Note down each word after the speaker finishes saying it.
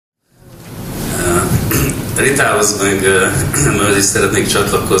Ritához meg is szeretnék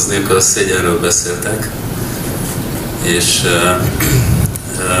csatlakozni, akkor a szégyenről beszéltek, és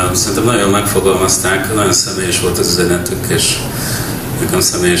szerintem nagyon megfogalmazták, nagyon személyes volt az üzenetük, és nekem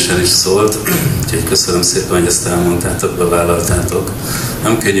személyesen is szólt, úgyhogy köszönöm szépen, hogy ezt elmondtátok, bevállaltátok.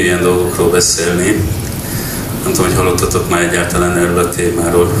 Nem könnyű ilyen dolgokról beszélni. Nem tudom, hogy hallottatok már egyáltalán erről a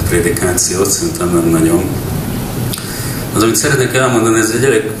témáról prédikációt, szerintem nem nagyon. Az, amit szeretnék elmondani, ez egy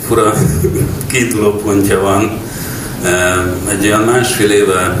elég fura kiinduló pontja van. Egy olyan másfél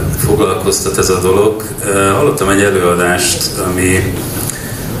éve foglalkoztat ez a dolog. Hallottam egy előadást,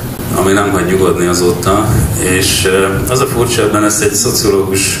 ami nem hagy nyugodni azóta, és az a furcsa, ebben ezt egy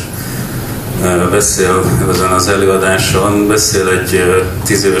szociológus beszél ezen az előadáson, beszél egy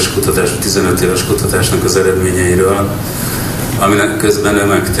 10 éves kutatás, 15 éves kutatásnak az eredményeiről, aminek közben ő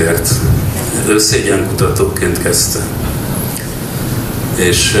megtért. Ő szégyenkutatóként kezdte.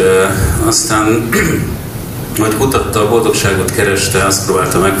 És aztán, hogy kutatta, a boldogságot kereste, azt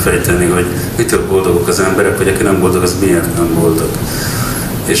próbálta megfejteni, hogy mitől boldogok az emberek, hogy aki nem boldog, az miért nem boldog.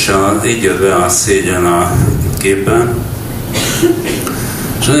 És így jött be a szégyen a képben.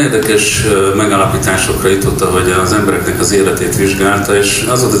 És nagyon érdekes megállapításokra jutott, hogy az embereknek az életét vizsgálta, és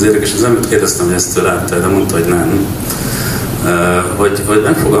az volt az érdekes, az embert kérdeztem, hogy ezt látta, de mondta, hogy nem. Hogy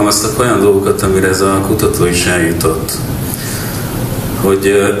megfogalmaztak olyan dolgokat, amire ez a kutató is eljutott.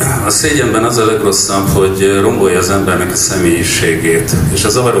 Hogy a szégyenben az a legrosszabb, hogy rombolja az embernek a személyiségét, és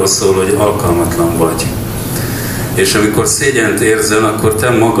az arról szól, hogy alkalmatlan vagy. És amikor szégyent érzel, akkor te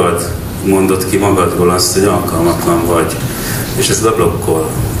magad mondod ki magadról azt, hogy alkalmatlan vagy. És ez beblokkol.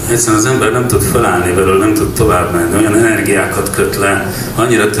 Egyszerűen az ember nem tud felállni belőle, nem tud tovább menni. Olyan energiákat köt le,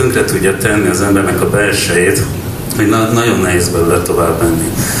 annyira tönkre tudja tenni az embernek a belsejét, hogy nagyon nehéz belőle tovább menni.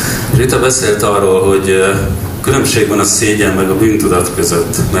 És Rita beszélt arról, hogy különbség van a szégyen meg a bűntudat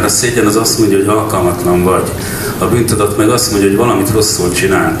között. Mert a szégyen az azt mondja, hogy alkalmatlan vagy. A bűntudat meg azt mondja, hogy valamit rosszul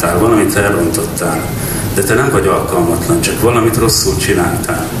csináltál, valamit elrontottál. De te nem vagy alkalmatlan, csak valamit rosszul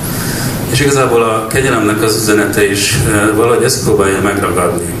csináltál. És igazából a kegyelemnek az üzenete is valahogy ezt próbálja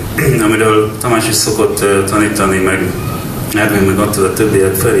megragadni. Amiről Tamás is szokott tanítani, meg Ervin, meg attól a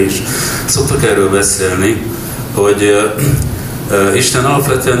többiek felé is szoktak erről beszélni, hogy Isten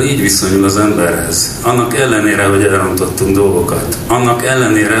alapvetően így viszonyul az emberhez. Annak ellenére, hogy elrontottunk dolgokat. Annak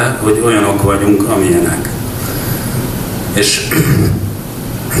ellenére, hogy olyanok vagyunk, amilyenek. És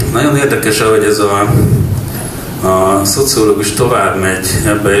nagyon érdekes, ahogy ez a szociológus tovább megy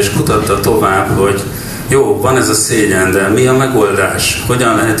ebbe, és kutatta tovább, hogy jó, van ez a szégyen, de mi a megoldás?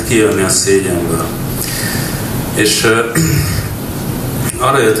 Hogyan lehet kijönni a szégyenből? És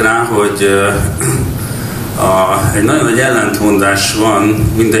arra jött rá, hogy egy nagyon nagy ellentmondás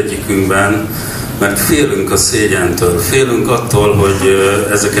van mindegyikünkben, mert félünk a szégyentől, félünk attól, hogy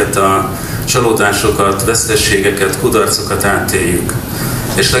ezeket a csalódásokat, veszteségeket, kudarcokat átéljük.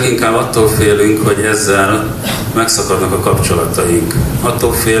 És leginkább attól félünk, hogy ezzel megszakadnak a kapcsolataink.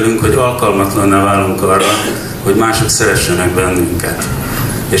 Attól félünk, hogy alkalmatlanná válunk arra, hogy mások szeressenek bennünket.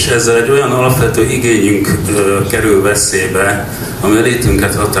 És ezzel egy olyan alapvető igényünk kerül veszélybe, ami a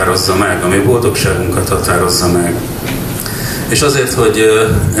létünket határozza meg, ami a boldogságunkat határozza meg. És azért, hogy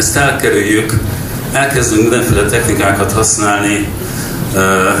ezt elkerüljük, elkezdünk mindenféle technikákat használni.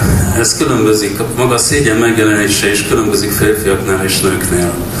 Ez különbözik, maga a szégyen megjelenése is különbözik férfiaknál és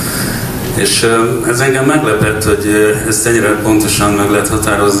nőknél. És ez engem meglepett, hogy ezt ennyire pontosan meg lehet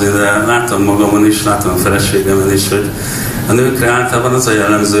határozni, de látom magamon is, látom a feleségemen is, hogy a nőkre általában az a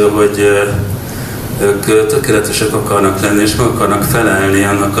jellemző, hogy ők tökéletesek akarnak lenni, és meg akarnak felelni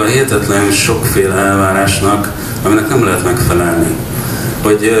annak a hihetetlen sokféle elvárásnak, aminek nem lehet megfelelni.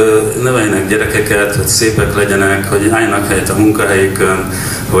 Hogy neveljenek gyerekeket, hogy szépek legyenek, hogy álljanak helyet a munkahelyükön,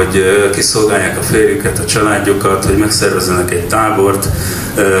 hogy kiszolgálják a férjüket, a családjukat, hogy megszervezzenek egy tábort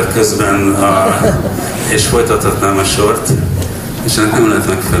közben, és folytathatnám a sort, és ennek nem lehet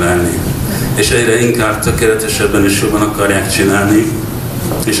megfelelni. És egyre inkább tökéletesebben és jobban akarják csinálni,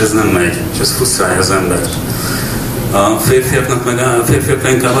 és ez nem megy, és ez frusztrálja az embert. A férfiakra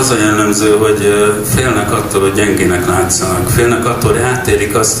inkább az a jellemző, hogy félnek attól, hogy gyengének látszanak, félnek attól, hogy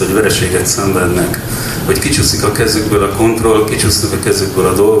átélik azt, hogy vereséget szenvednek, hogy kicsúszik a kezükből a kontroll, kicsúsznak a kezükből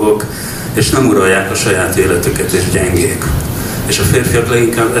a dolgok, és nem uralják a saját életüket, és gyengék. És a férfiak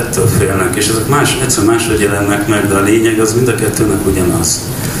leginkább ettől félnek, és ezek egyszer máshogy jelennek meg, de a lényeg az mind a kettőnek ugyanaz.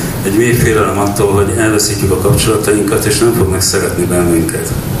 Egy mély félelem attól, hogy elveszítjük a kapcsolatainkat, és nem fognak szeretni bennünket.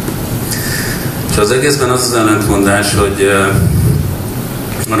 És az egészben az ellentmondás, hogy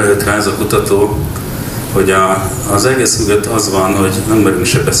arra jött rá ez a kutató, hogy az egész mögött az van, hogy nem merünk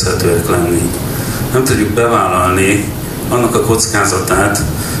sebezhetőek lenni. Nem tudjuk bevállalni annak a kockázatát,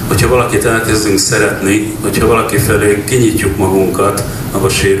 hogyha valakit elkezdünk szeretni, hogyha valaki felé kinyitjuk magunkat, abban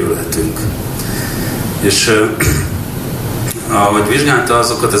sérülhetünk. És ahogy vizsgálta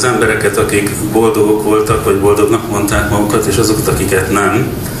azokat az embereket, akik boldogok voltak, vagy boldognak mondták magukat, és azokat, akiket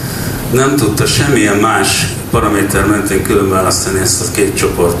nem tudta semmilyen más paraméter mentén különválasztani ezt a két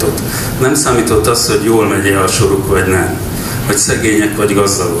csoportot. Nem számított az, hogy jól megy a soruk, vagy nem. Vagy szegények, vagy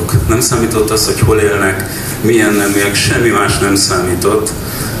gazdagok. Nem számított az, hogy hol élnek, milyen neműek, semmi más nem számított,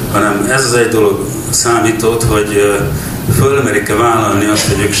 hanem ez az egy dolog számított, hogy fölmerik-e vállalni azt,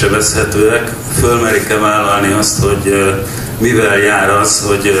 hogy ők sebezhetőek, fölmerik-e vállalni azt, hogy mivel jár az,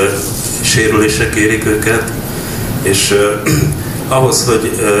 hogy sérülések érik őket, és ahhoz,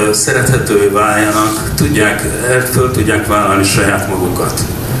 hogy szerethetővé váljanak, föl tudják vállalni saját magukat.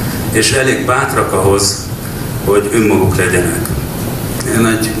 És elég bátrak ahhoz, hogy önmaguk legyenek.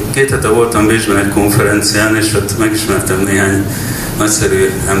 Én 2 hete voltam Bécsben egy konferencián, és ott megismertem néhány nagyszerű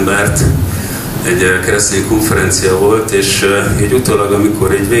embert, egy keresztény konferencia volt, és így utólag,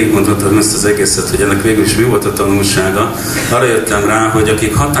 amikor így végigmondhattam ezt az egészet, hogy ennek végül is mi volt a tanulsága, arra jöttem rá, hogy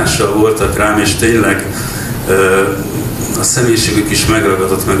akik hatással voltak rám, és tényleg a személyiségük is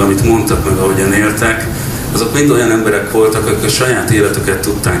megragadott meg, amit mondtak, meg ahogyan éltek, azok mind olyan emberek voltak, akik a saját életüket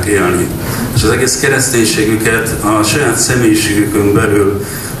tudták élni. És az egész kereszténységüket a saját személyiségükön belül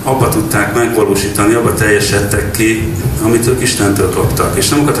abba tudták megvalósítani, abba teljesedtek ki, amit ők Istentől kaptak. És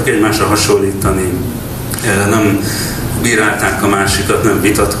nem akartak egymásra hasonlítani, nem bírálták a másikat, nem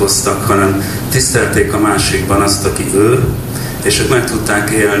vitatkoztak, hanem tisztelték a másikban azt, aki ő, és ők meg tudták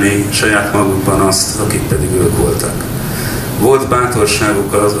élni saját magukban azt, akik pedig ők voltak. Volt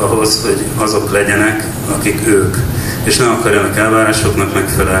bátorságuk ahhoz, hogy azok legyenek, akik ők, és ne akarjanak elvárásoknak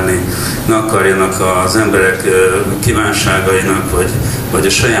megfelelni, ne akarjanak az emberek kívánságainak, vagy a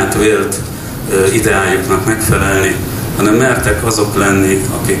saját vélt ideájuknak megfelelni, hanem mertek azok lenni,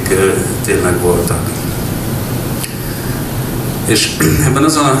 akik tényleg voltak. És ebben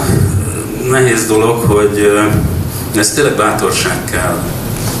az a nehéz dolog, hogy ez tényleg bátorság kell.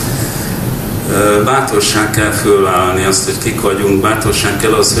 Bátorság kell fölvállalni azt, hogy kik vagyunk, bátorság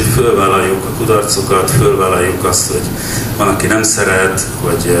kell az, hogy fölvállaljuk a kudarcokat, fölvállaljuk azt, hogy van, aki nem szeret,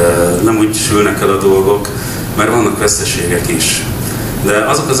 hogy nem úgy sülnek el a dolgok, mert vannak veszteségek is. De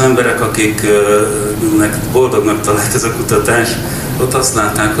azok az emberek, akiknek boldognak talált ez a kutatás, ott azt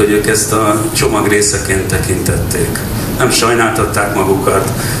látták, hogy ők ezt a csomag részeként tekintették. Nem sajnáltatták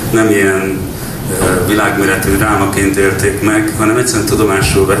magukat, nem ilyen világméretű drámaként élték meg, hanem egyszerűen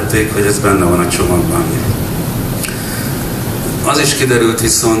tudomásul vették, hogy ez benne van a csomagban. Az is kiderült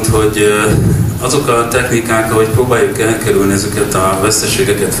viszont, hogy azok a technikák, ahogy próbáljuk elkerülni ezeket a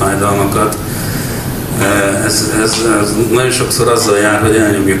veszteségeket, fájdalmakat, ez nagyon sokszor azzal jár, hogy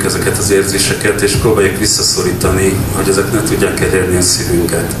elnyomjuk ezeket az érzéseket, és próbáljuk visszaszorítani, hogy ezek ne tudják elérni a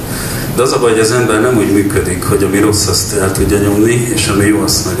szívünket. De az a baj, hogy az ember nem úgy működik, hogy ami rossz, azt el tudja nyomni, és ami jó,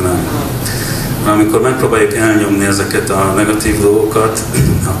 azt meg nem. Amikor megpróbáljuk elnyomni ezeket a negatív dolgokat,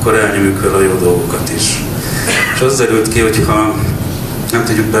 akkor elnyomjuk vele a jó dolgokat is. És az derült ki, hogyha nem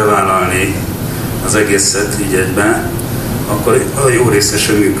tudjuk bevállalni az egészet így egybe, akkor a jó része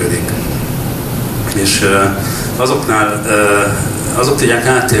sem működik. És azok tudják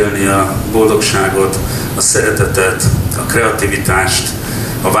átélni a boldogságot, a szeretetet, a kreativitást,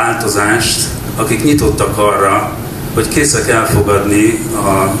 a változást, akik nyitottak arra, hogy készek elfogadni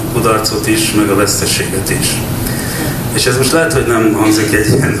a kudarcot is, meg a veszteséget is. És ez most lehet, hogy nem hangzik egy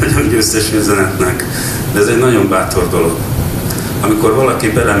ilyen nagyon győztes üzenetnek, de ez egy nagyon bátor dolog. Amikor valaki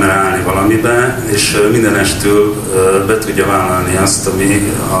belemer állni valamibe, és mindenestül be tudja vállalni azt,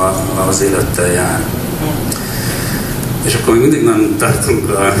 ami az élettel jár. És akkor még mindig nem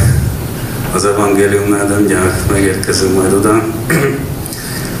tartunk az evangéliumnál, de mindjárt megérkezünk majd oda.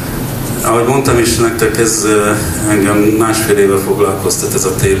 Ahogy mondtam is nektek, ez engem másfél éve foglalkoztat ez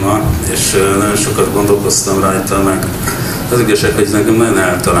a téma, és nagyon sokat gondolkoztam rajta, meg az igazság, hogy nekem nagyon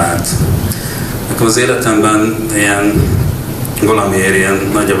eltalált. Nekem az életemben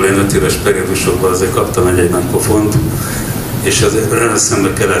valamiért nagyjából 5 éves periódusokban azért kaptam egy nagy pofont, és azért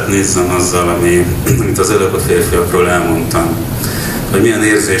szembe kellett néznem azzal, amit az előbb a férfiakról elmondtam. Hogy milyen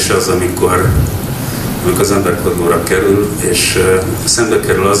érzés az, amikor az ember padlóra kerül, és szembe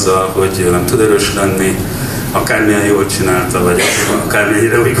kerül azzal, hogy nem tud erős lenni, akármilyen jól csinálta, vagy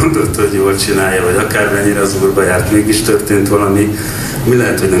akármennyire úgy gondolta, hogy jól csinálja, vagy akármennyire az Úrba járt, mégis történt valami, mi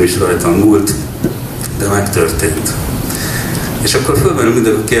lehet, hogy nem is rajtam múlt, de megtörtént. És akkor fölmerül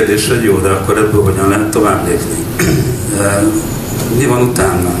mindig a kérdés, hogy jó, de akkor ebből hogyan lehet tovább lépni? Mi van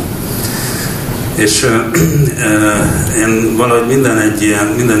utána? És én valahogy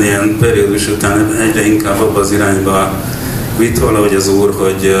minden ilyen periódus után egyre inkább abba az irányba vitt valahogy az Úr,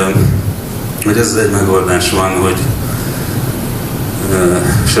 hogy ez egy megoldás van, hogy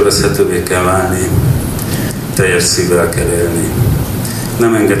sebezhetővé kell válni, teljes szívvel kell élni.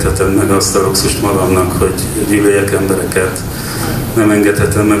 Nem engedhetem meg azt a luxust magamnak, hogy gyűlöljek embereket, nem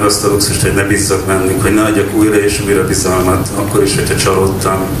engedhetem meg azt a luxust, hogy ne bízzak bennük, hogy ne adjak újra és újra bizalmat, akkor is, hogyha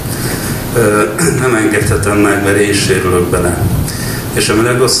csalódtam. Nem engedhetem meg, mert én sérülök bele. És ami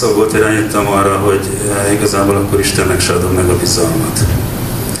legrosszabb volt, hogy rájöttem arra, hogy igazából akkor Istennek se adom meg a bizalmat.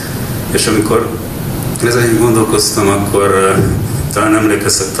 És amikor ezen gondolkoztam, akkor talán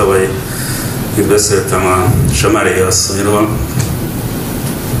emlékeztek, tavaly itt beszéltem a Samáriai asszonyról,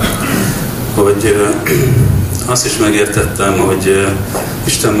 hogy azt is megértettem, hogy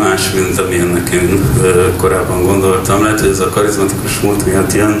Isten más, mint amilyennek én korábban gondoltam. Lehet, hogy ez a karizmatikus múlt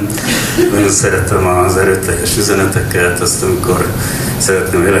miatt jön. Nagyon szeretem az erőteljes üzeneteket, azt amikor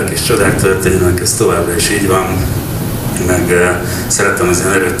szeretném, hogy lelki csodák történjenek, ez továbbra is így van. Meg szeretem az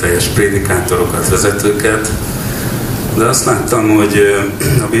ilyen erőteljes prédikátorokat, vezetőket. De azt láttam, hogy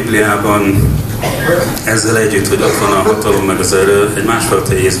a Bibliában ezzel együtt, hogy ott van a hatalom meg az erő, egy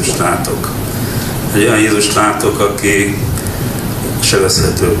másfajta Jézust látok. Egy olyan Jézust látok, aki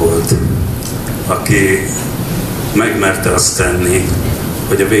sebezhető volt, aki megmerte azt tenni,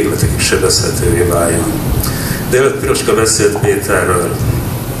 hogy a végletekig sebezhetővé váljon. De előtt Piroska beszélt Péterről,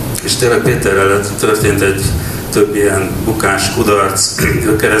 és tényleg Péterrel történt egy több ilyen bukás, kudarc,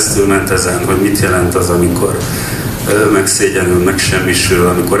 ő keresztül ment ezen, hogy mit jelent az, amikor megszégyenül, megsemmisül,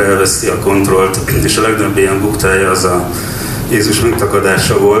 amikor elveszti a kontrollt, és a legnagyobb ilyen buktája az a Jézus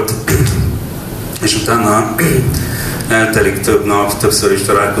megtakadása volt, és utána eltelik több nap, többször is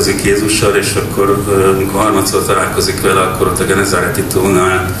találkozik Jézussal, és akkor, amikor harmadszor találkozik vele, akkor ott a Genezáreti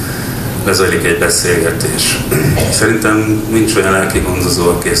tónál lezajlik egy beszélgetés. Szerintem nincs olyan lelki gondozó,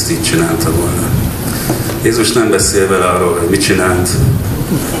 aki ezt így csinálta volna. Jézus nem beszél vele arról, hogy mit csinált.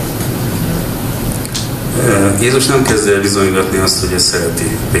 Jézus nem kezd el bizonygatni azt, hogy ő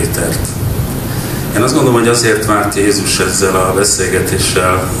szereti Pétert. Én azt gondolom, hogy azért várt Jézus ezzel a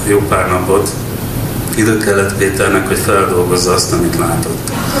beszélgetéssel jó pár napot. Idő kellett Péternek, hogy feldolgozza azt, amit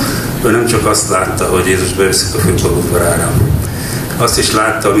látott. Ő nem csak azt látta, hogy Jézus beviszik a főpap udvarára. Azt is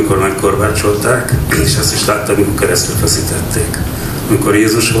látta, amikor megkorbácsolták, és azt is látta, amikor keresztre feszítették. Amikor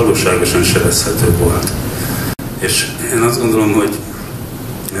Jézus valóságosan sebezhető volt. És én azt gondolom, hogy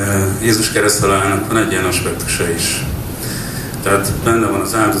Jézus kereszthalálának van egy ilyen aspektusa is. Tehát benne van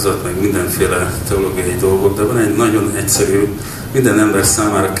az áldozat, meg mindenféle teológiai dolgok, de van egy nagyon egyszerű, minden ember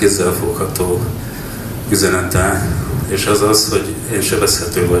számára kézzelfogható üzenete, és az az, hogy én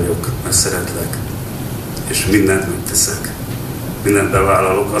sebezhető vagyok, mert szeretlek, és mindent megteszek. Mindent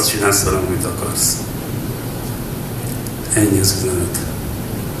bevállalok, azt csinálsz velem, amit akarsz. Ennyi az üzenet.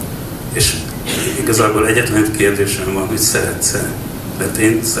 És igazából egyetlen egy kérdésem van, hogy szeretsz-e? Mert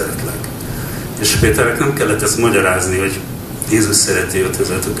én szeretlek. És Péternek nem kellett ezt magyarázni, hogy Jézus szereti őt,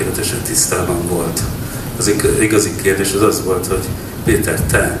 ezzel tökéletesen tisztában volt. Az igazi kérdés az volt, hogy Péter,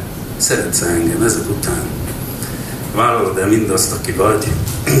 te szeretsz engem ezek után? Vállalod-e mindazt, aki vagy,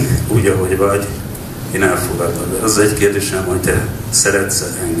 úgy, ahogy vagy, én elfogadom. Az egy kérdésem, hogy te szeretsz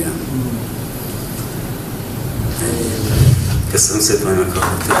engem? Köszönöm szépen, hogy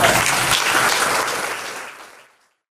meghallgattál.